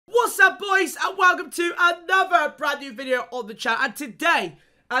up, boys, and welcome to another brand new video on the channel. And today,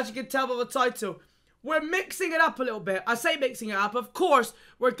 as you can tell by the title, we're mixing it up a little bit. I say mixing it up. Of course,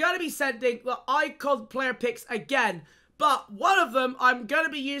 we're going to be sending the icon player picks again. But one of them, I'm going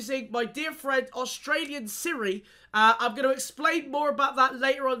to be using my dear friend, Australian SIRI. I'm going to explain more about that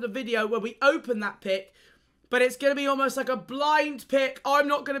later on in the video when we open that pick. But it's going to be almost like a blind pick. I'm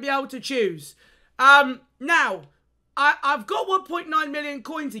not going to be able to choose. Now, I've got 1.9 million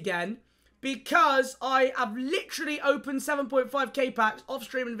coins again because I have literally opened 7.5k packs off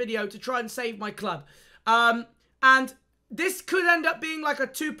stream and video to try and save my club. And this could end up being like a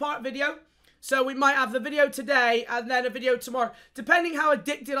two-part video. So we might have the video today and then a video tomorrow. Depending how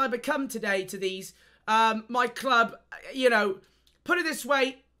addicted I become today to these, my club, you know, put it this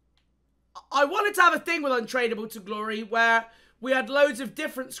way, I wanted to have a thing with Untradeable to Glory where we had loads of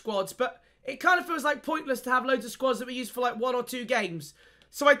different squads, but it kind of feels like pointless to have loads of squads that we use for like 1 or 2 games.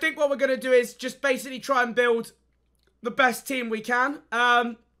 So I think what we're going to do is just basically try and build the best team we can.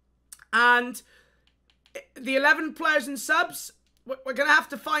 And the 11 players and subs, we're going to have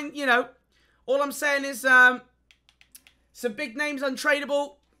to find, you know, all I'm saying is some big names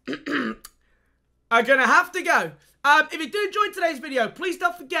Untradeable are going to have to go. If you do enjoy today's video, please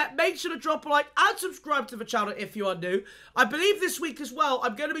don't forget, make sure to drop a like and subscribe to the channel if you are new. I believe this week as well,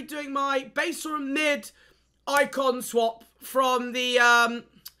 I'm going to be doing my base or mid icon swap from the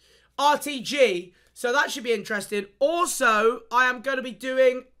RTG. So that should be interesting. Also, I am going to be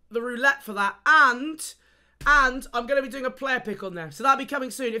doing the roulette for that. And I'm going to be doing a player pick on there. So that'll be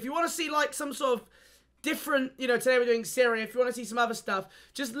coming soon. If you want to see like some sort of different, you know, today we're doing SIRI. If you want to see some other stuff,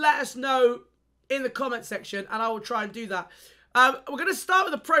 just let us know in the comment section and I will try and do that. We're going to start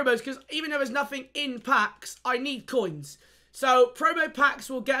with the promos because even though there's nothing in packs, I need coins. So promo packs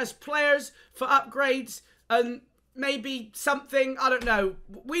will get us players for upgrades and maybe something, I don't know.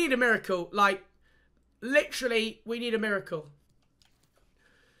 We need a miracle. Like, literally, we need a miracle.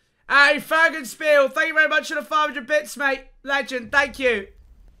 Hey, Fergan Spiel, thank you very much for the 500 bits, mate. Legend, thank you.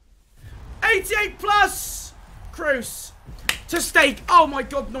 88 plus! Cruz. To stake. Oh my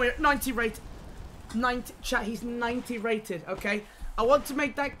god, Neuer, 90 rated. 90, chat, he's 90 rated, okay? I want to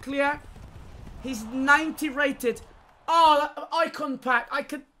make that clear. He's 90 rated. Oh, that icon pack.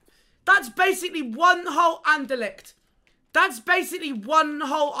 That's basically one whole Anderlecht. That's basically one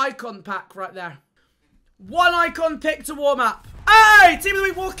whole icon pack right there. One icon pick to warm up. Hey, team of the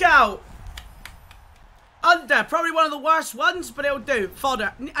week walkout. Under, probably one of the worst ones, but it'll do.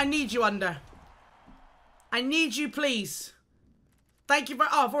 Fodder, I need you, Under. I need you, please. Thank you for,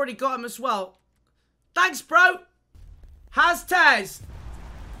 oh, I've already got him as well. Thanks, bro. Has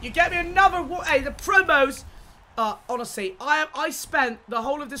you get me another. Hey, the promos. Honestly, I spent the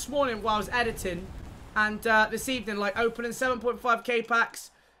whole of this morning while I was editing, and this evening, like opening 7.5k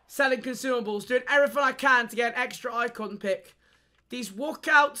packs, selling consumables, doing everything I can to get an extra icon pick. These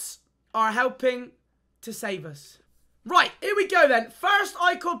walkouts are helping to save us. Right, here we go then. First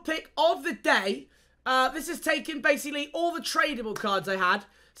icon pick of the day. This is taking basically all the tradable cards I had.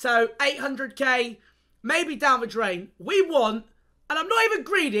 So 800k. Maybe down the drain. We want, and I'm not even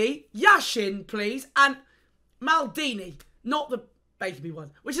greedy, Yashin, please, and Maldini. Not the baby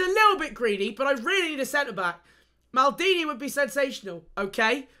one, which is a little bit greedy, but I really need a centre-back. Maldini would be sensational,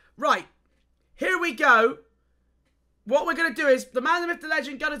 okay? Right, here we go. What we're going to do is, the man, the myth, the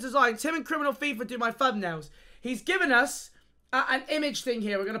legend, Gunner Designs, him and Criminal FIFA do my thumbnails. He's given us an image thing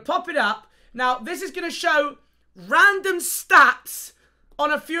here. We're going to pop it up. Now, this is going to show random stats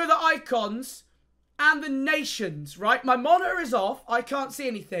on a few of the icons and the nations, right? My monitor is off. I can't see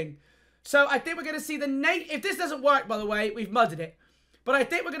anything. So I think we're going to see the if this doesn't work, by the way, we've mudded it. But I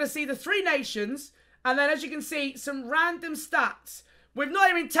think we're going to see the 3 nations. And then, as you can see, some random stats. We've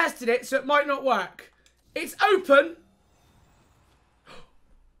not even tested it, so it might not work. It's open.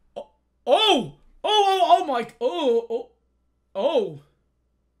 Oh my.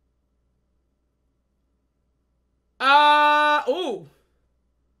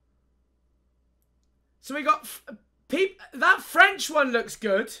 So we got, that French one looks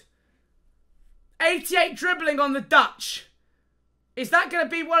good. 88 dribbling on the Dutch. Is that going to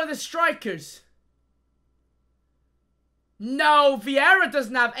be one of the strikers? No, Vieira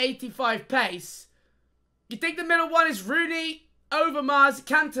doesn't have 85 pace. You think the middle one is Rooney, Overmars,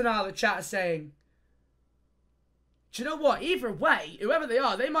 Cantona, the chat is saying. Do you know what? Either way, whoever they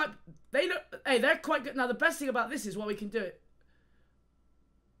are, they look, hey, they're quite good. Now, the best thing about this is what we can do it.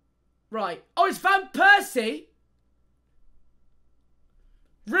 Right. Oh, it's Van Persie.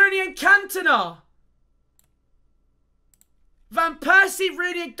 Rooney and Cantona. Van Persie,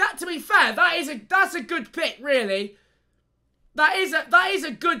 Rooney. That, to be fair, that's a good pick, really. That is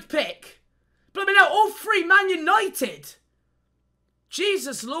a good pick. But I mean, no, all three Man United.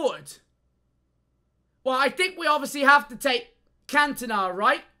 Jesus Lord. Well, I think we obviously have to take Cantona,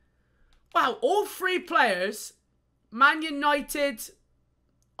 right? Wow, all three players, Man United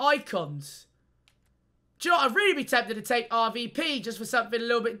icons. Do you know what? I'd really be tempted to take RVP just for something a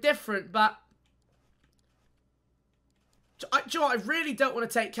little bit different, but... Do you know what? I really don't want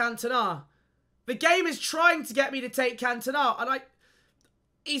to take Cantona. The game is trying to get me to take Cantona, and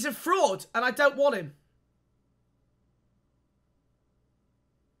he's a fraud, and I don't want him.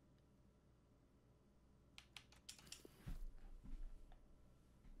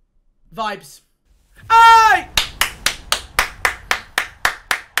 Vibes. Hey!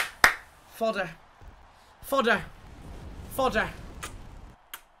 Fodder. Fodder. Fodder.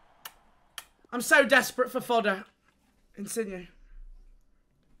 I'm so desperate for fodder. Insigne.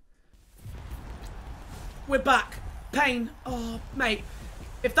 We're back. Pain. Oh, mate.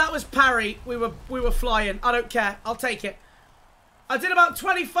 If that was parry, we were flying. I don't care. I'll take it. I did about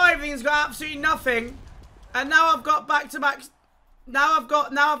 25 things, got absolutely nothing. And now I've got back-to-back... Now I've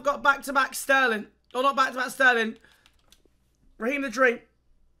got back-to-back Sterling. Or not back-to-back Sterling. Raheem the Dream.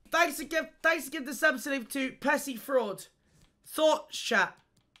 Thanks to give the subsidy to Pessy Fraud. Thoughts, chat.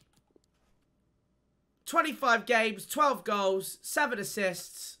 25 games, 12 goals, 7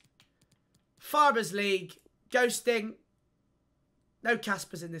 assists. Farmers League. Ghosting. No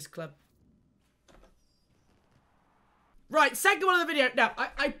Caspers in this club. Right, second one of the video. Now,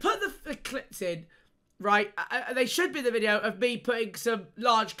 I put the clips in, right? They should be the video of me putting some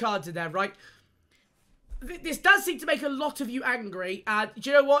large cards in there, right? This does seem to make a lot of you angry, and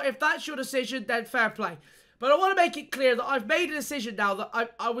do you know what? If that's your decision, then fair play. But I want to make it clear that I've made a decision now that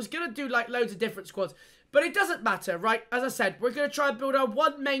I was going to do, like, loads of different squads. But it doesn't matter, right? As I said, we're going to try and build our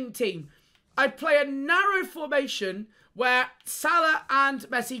one main team. I'd play a narrow formation where Salah and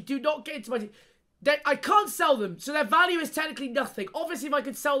Messi do not get into my team. I can't sell them, so their value is technically nothing. Obviously, if I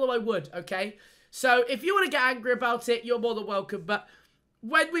could sell them, I would, okay? So, if you want to get angry about it, you're more than welcome. But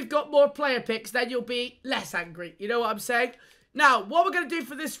when we've got more player picks, then you'll be less angry. You know what I'm saying? Now, what we're going to do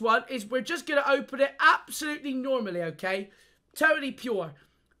for this one is we're just going to open it absolutely normally, okay? Totally pure.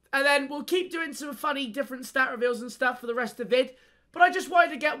 And then we'll keep doing some funny different stat reveals and stuff for the rest of the vid. But I just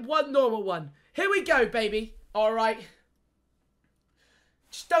wanted to get one normal one. Here we go, baby. All right.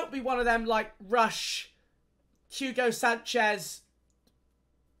 Just don't be one of them, like, Rush, Hugo Sanchez,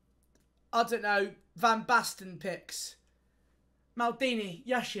 I don't know, Van Basten picks. Maldini,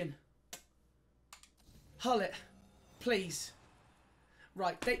 Yashin. Hullet, please.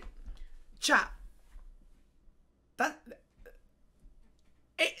 Right, chat. That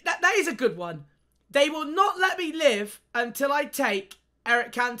is a good one. They will not let me live until I take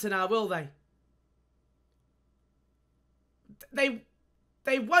Eric Cantona, will they?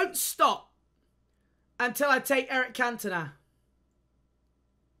 They won't stop until I take Eric Cantona.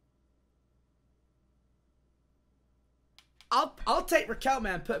 I'll take Raquel,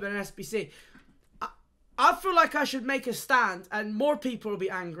 man, and put him in an SBC. I feel like I should make a stand and more people will be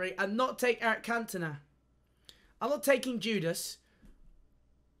angry and not take Eric Cantona. I'm not taking Judas.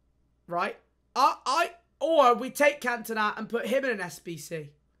 Right? Or we take Cantona and put him in an SBC.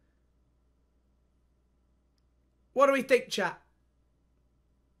 What do we think, chat?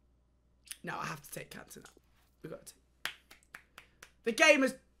 No, I have to take Cantona. We've got to. The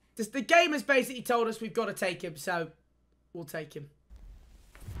game has basically told us we've got to take him, so we'll take him.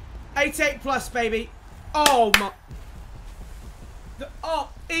 88 plus, baby. Oh my.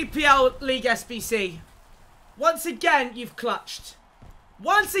 EPL League SBC. Once again, you've clutched.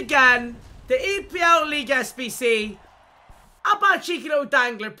 Once again, the EPL League SBC. How about a cheeky little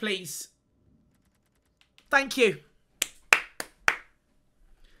dangler, please? Thank you.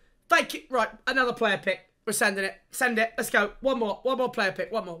 Thank you. Right, another player pick. We're sending it. Send it. Let's go. One more player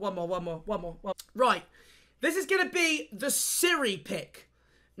pick. One more. Right. This is going to be the SIRI pick.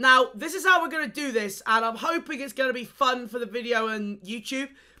 Now, this is how we're going to do this, and I'm hoping it's going to be fun for the video and YouTube.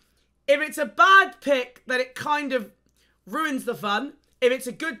 If it's a bad pick, then it kind of ruins the fun. If it's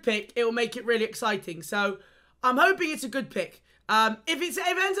a good pick, it will make it really exciting. So, I'm hoping it's a good pick. If it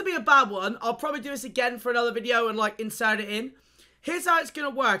ends up being a bad one, I'll probably do this again for another video and, like, insert it in. Here's how it's going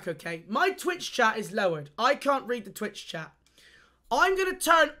to work, okay? My Twitch chat is lowered. I can't read the Twitch chat. I'm going to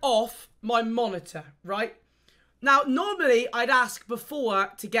turn off my monitor, right? Now, normally, I'd ask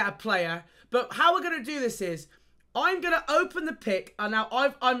before to get a player, but how we're going to do this is, I'm going to open the pick, and now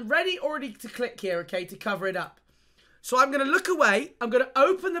I'm ready already to click here, okay, to cover it up. So I'm going to look away, I'm going to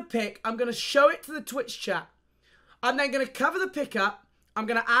open the pick, I'm going to show it to the Twitch chat. I'm then going to cover the pick up, I'm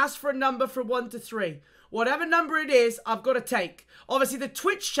going to ask for a number from 1 to 3. Whatever number it is, I've got to take. Obviously, the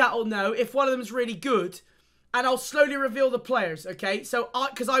Twitch chat will know if one of them is really good, and I'll slowly reveal the players, okay? So,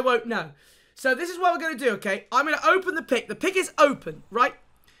 because I won't know. So, this is what we're going to do, okay? I'm going to open the pick. The pick is open, right?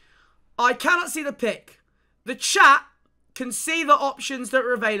 I cannot see the pick. The chat can see the options that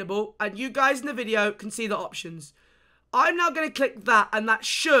are available, and you guys in the video can see the options. I'm now going to click that, and that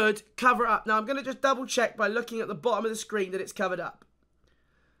should cover up. Now, I'm going to just double check by looking at the bottom of the screen that it's covered up.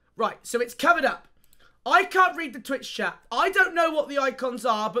 Right, so it's covered up. I can't read the Twitch chat. I don't know what the icons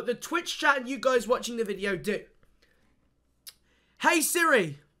are, but the Twitch chat and you guys watching the video do. Hey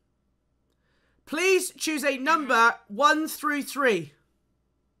Siri, please choose a number 1 through 3.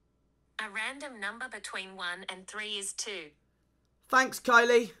 A random number between 1 and 3 is 2. Thanks,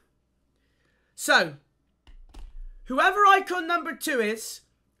 Kylie. So, whoever icon number 2 is,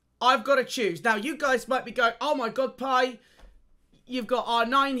 I've got to choose. Now, you guys might be going, oh my god, Pi, you've got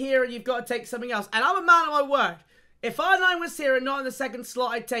R9 here and you've got to take something else. And I'm a man of my word. If R9 was here and not in the second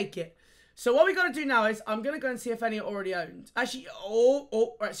slot, I'd take it. So what we got to do now is, I'm going to go and see if any are already owned. Actually,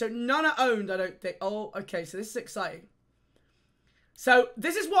 right, so none are owned, I don't think. Oh, okay, so this is exciting. So,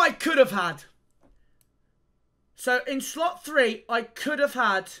 this is what I could have had. So, in slot 3, I could have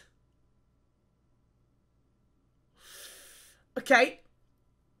had... Okay.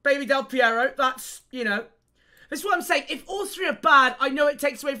 Baby Del Piero, that's, you know... This is what I'm saying. If all 3 are bad, I know it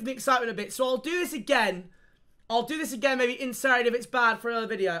takes away from the excitement a bit. So, I'll do this again. I'll do this again, maybe insert if it's bad for another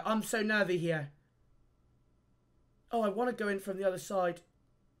video. I'm so nervy here. Oh, I want to go in from the other side.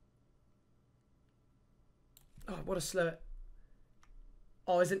 Oh, I want to slow it.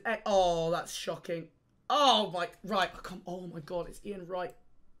 Oh, is an X? Oh, that's shocking. Oh my, right. Oh my god, it's Ian Wright.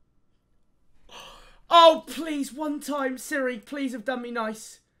 Oh, please, one time, Siri, please have done me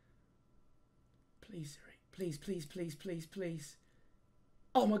nice. Please, Siri, please, please, please, please, please.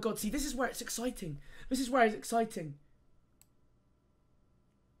 Oh my god, see, this is where it's exciting. This is where it's exciting.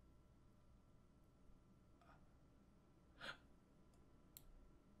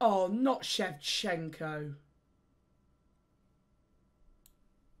 Oh, not Shevchenko.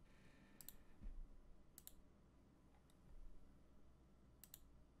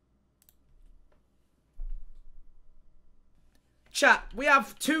 Chat, we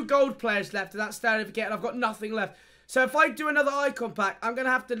have 2 gold players left, and that's starting to forget, and I've got nothing left. So if I do another icon pack, I'm going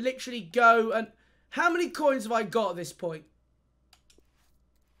to have to literally go and... How many coins have I got at this point?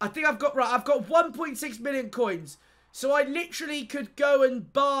 I think I've got... Right, I've got 1.6 million coins. So I literally could go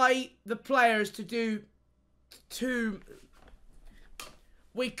and buy the players to do...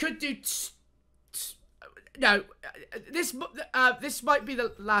 We could do... No, this might be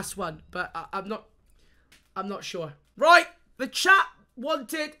the last one, but I'm not sure. Right, the chat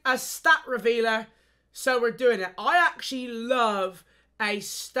wanted a stat revealer, so we're doing it. I actually love a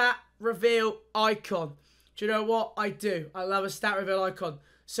stat reveal icon. Do you know what? I do. I love a stat reveal icon.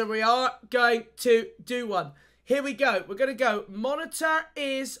 So we are going to do one. Here we go. We're going to go. Monitor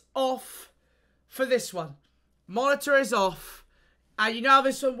is off for this one. Monitor is off. And you know how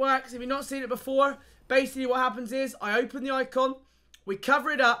this one works. If you've not seen it before, basically what happens is I open the icon, we cover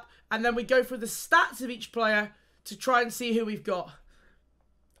it up, and then we go through the stats of each player to try and see who we've got.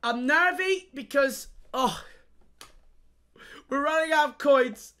 I'm nervy because, oh, we're running out of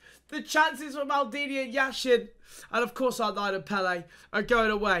coins. The chances for Maldini and Yashin, and of course R9 and Pele, are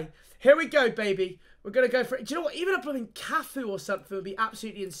going away. Here we go, baby. We're going to go for it. Do you know what? Even a blooming Cafu or something would be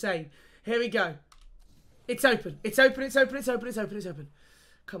absolutely insane. Here we go. It's open. It's open. It's open. It's open. It's open. It's open.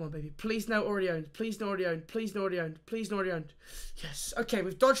 Come on, baby. Please no already owned. Please no already owned. Please no already owned. Please no already owned. Yes. Okay,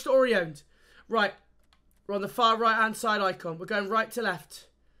 we've dodged the already owned. Right. We're on the far right-hand side icon. We're going right to left.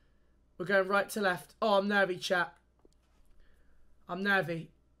 We're going right to left. Oh, I'm nervy, chat. I'm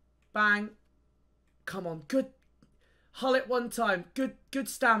nervy. Bang. Come on. Good. Hull it one time. Good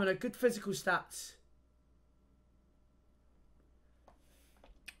stamina. Good physical stats.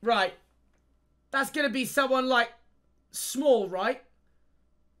 Right. That's going to be someone like small, right?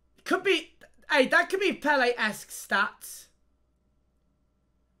 Could be... Hey, that could be Pele-esque stats.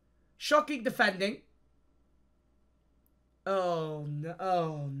 Shocking defending. Oh, no.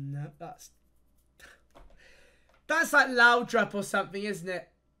 Oh, no. That's like Laudrup or something, isn't it?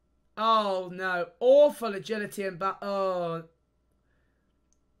 Oh, no. Awful agility and back. Oh.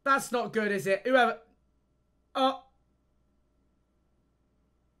 That's not good, is it? Whoever... Oh.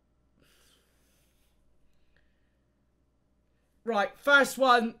 Right, first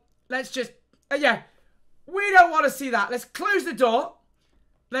one. Let's just... yeah. We don't want to see that. Let's close the door.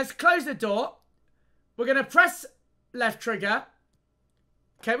 Let's close the door. We're going to press left trigger.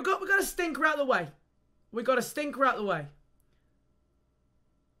 Okay, we've got a stinker out the way. We've got a stinker out the way.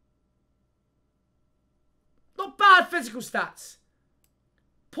 Not bad physical stats.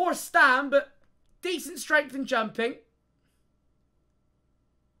 Poor stam, but decent strength and jumping.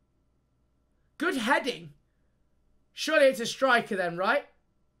 Good heading. Surely it's a striker then, right?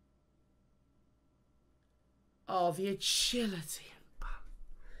 Oh, the agility.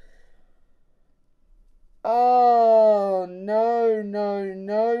 Oh, no, no,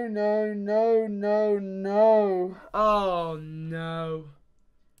 no, no, no, no, no. Oh, no.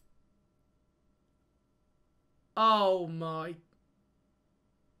 Oh, my.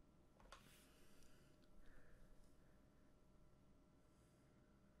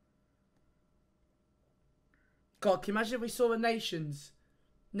 God, can you imagine if we saw the nations?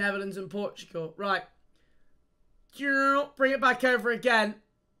 Netherlands and Portugal. Right. Bring it back over again.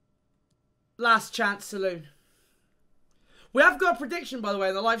 Last chance saloon. We have got a prediction, by the way,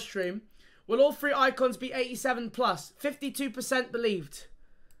 in the live stream. Will all three icons be 87 plus? 52% believed.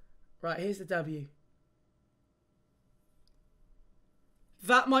 Right, here's the W.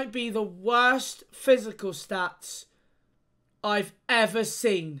 That might be the worst physical stats I've ever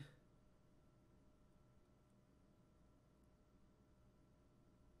seen.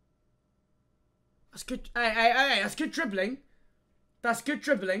 That's good. Hey, that's good dribbling. That's good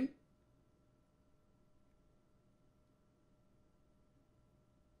dribbling.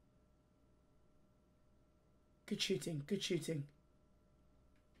 Good shooting. Good shooting.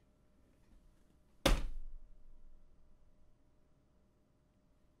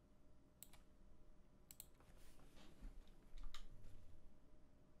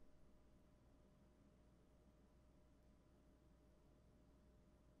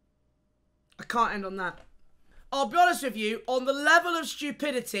 I can't end on that. I'll be honest with you, on the level of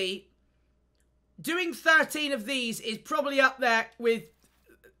stupidity, doing 13 of these is probably up there with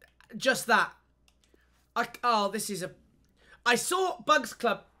just that. This is a... I saw Bugs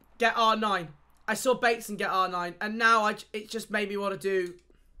Club get R9. I saw Bateson get R9. And now it just made me want to do...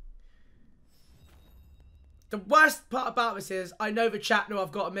 The worst part about this is, I know the chat know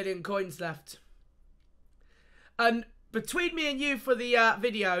I've got 1 million coins left. And between me and you for the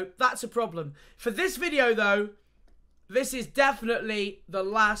video, that's a problem. For this video, though, this is definitely the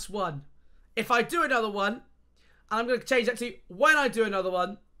last one. If I do another one, and I'm going to change that to when I do another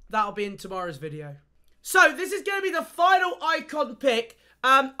one, that'll be in tomorrow's video. So, this is going to be the final icon pick.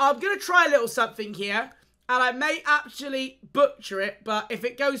 I'm going to try a little something here, and I may actually butcher it, but if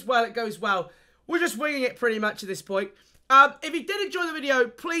it goes well, it goes well. We're just winging it pretty much at this point. If you did enjoy the video,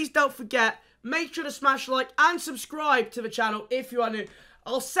 please don't forget, make sure to smash like and subscribe to the channel if you are new.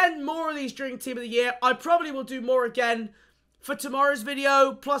 I'll send more of these during Team of the Year. I probably will do more again for tomorrow's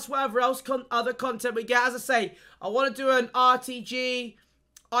video, plus whatever else other content we get. As I say, I want to do an RTG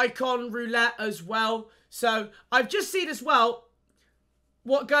icon roulette as well. So, I've just seen as well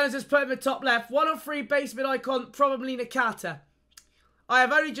what Gunners has put in the top left. 1 of 3 base mid icon, probably Nakata. I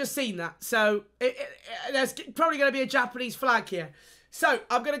have only just seen that. So, there's probably going to be a Japanese flag here. So,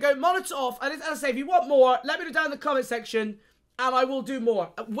 I'm going to go monitor off. And as I say, if you want more, let me know down in the comment section. And I will do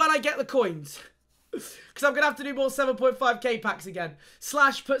more when I get the coins. Because I'm going to have to do more 7.5k packs again.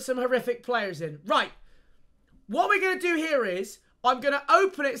 / put some horrific players in. Right. What we're going to do here is, I'm going to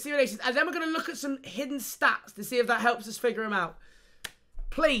open it, simulations, and then we're going to look at some hidden stats to see if that helps us figure them out.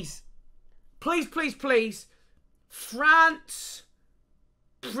 Please. Please, please, please. France.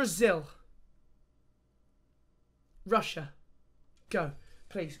 Brazil. Russia. Go.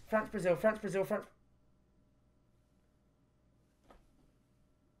 Please. France, Brazil, France, Brazil, France.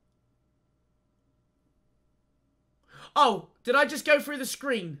 Oh, did I just go through the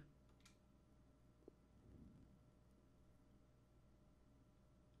screen?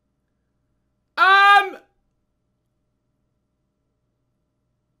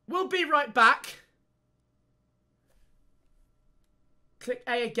 We'll be right back. Click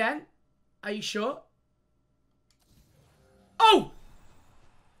A again. Are you sure? Oh!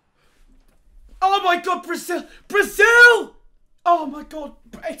 Oh my god, Brazil! Brazil! Oh my god,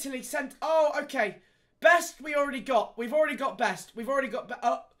 Italy sent... Oh, okay. Best we already got. We've already got best. We've already got...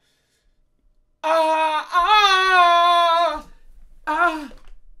 Oh,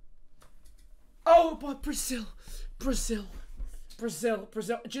 but Brazil. Brazil. Brazil.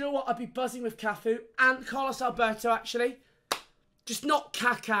 Brazil. Do you know what? I'd be buzzing with Cafu and Carlos Alberto, actually. Just not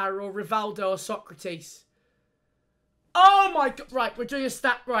Kaká or Rivaldo or Socrates. Oh my god. Right, we're doing a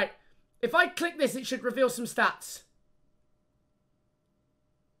stat. Right. If I click this, it should reveal some stats.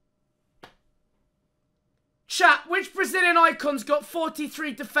 Chat, which Brazilian icons got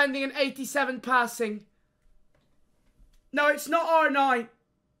 43 defending and 87 passing? No, it's not R9.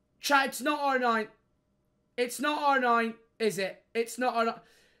 Chat, it's not R9. It's not R9, is it? It's not R9.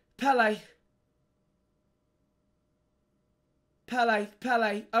 Pele. Pele,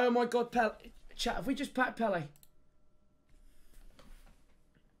 Pele. Oh my God, Pele. Chat, have we just packed Pele?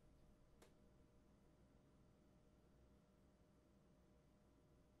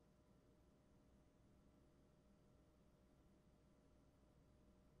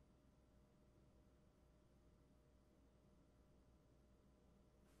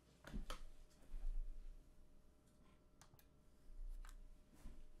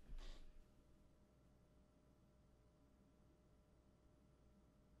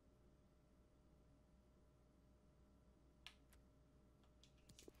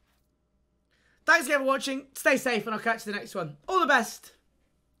 Thanks again for watching. Stay safe and I'll catch you in the next one. All the best.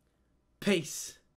 Peace.